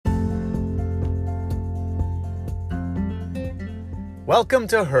Welcome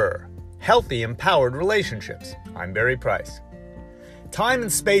to Her, Healthy Empowered Relationships. I'm Barry Price. Time and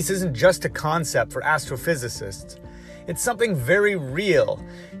space isn't just a concept for astrophysicists. It's something very real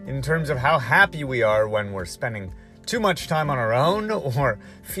in terms of how happy we are when we're spending too much time on our own or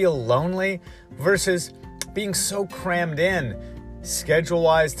feel lonely versus being so crammed in,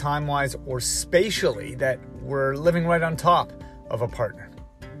 schedule-wise, time-wise, or spatially that we're living right on top of a partner.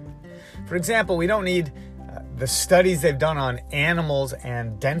 For example, we don't need the studies they've done on animals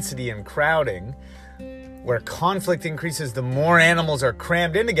and density and crowding, where conflict increases the more animals are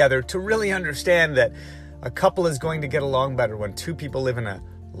crammed in together, to really understand that a couple is going to get along better when two people live in a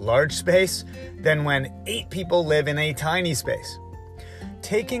large space than when 8 people live in a tiny space.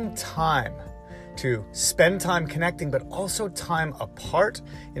 Taking time to spend time connecting, but also time apart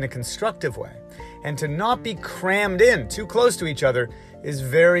in a constructive way, and to not be crammed in too close to each other is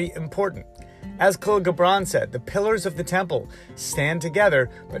very important. As Khalil Gibran said, the pillars of the temple stand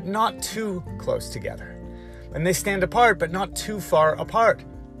together, but not too close together. And they stand apart, but not too far apart.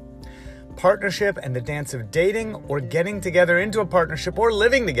 Partnership and the dance of dating or getting together into a partnership or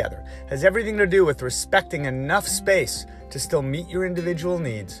living together has everything to do with respecting enough space to still meet your individual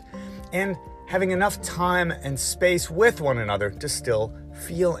needs and having enough time and space with one another to still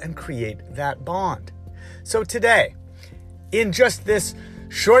feel and create that bond. So today, in just this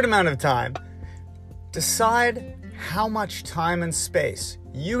short amount of time, decide how much time and space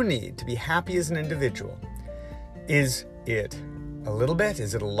you need to be happy as an individual. Is it a little bit?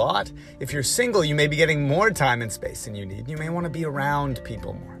 Is it a lot? If you're single, you may be getting more time and space than you need. You may want to be around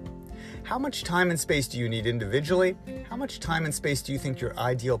people more. How much time and space do you need individually? How much time and space do you think your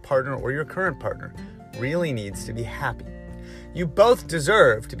ideal partner or your current partner really needs to be happy? You both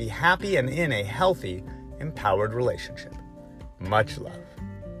deserve to be happy and in a healthy, empowered relationship. Much love.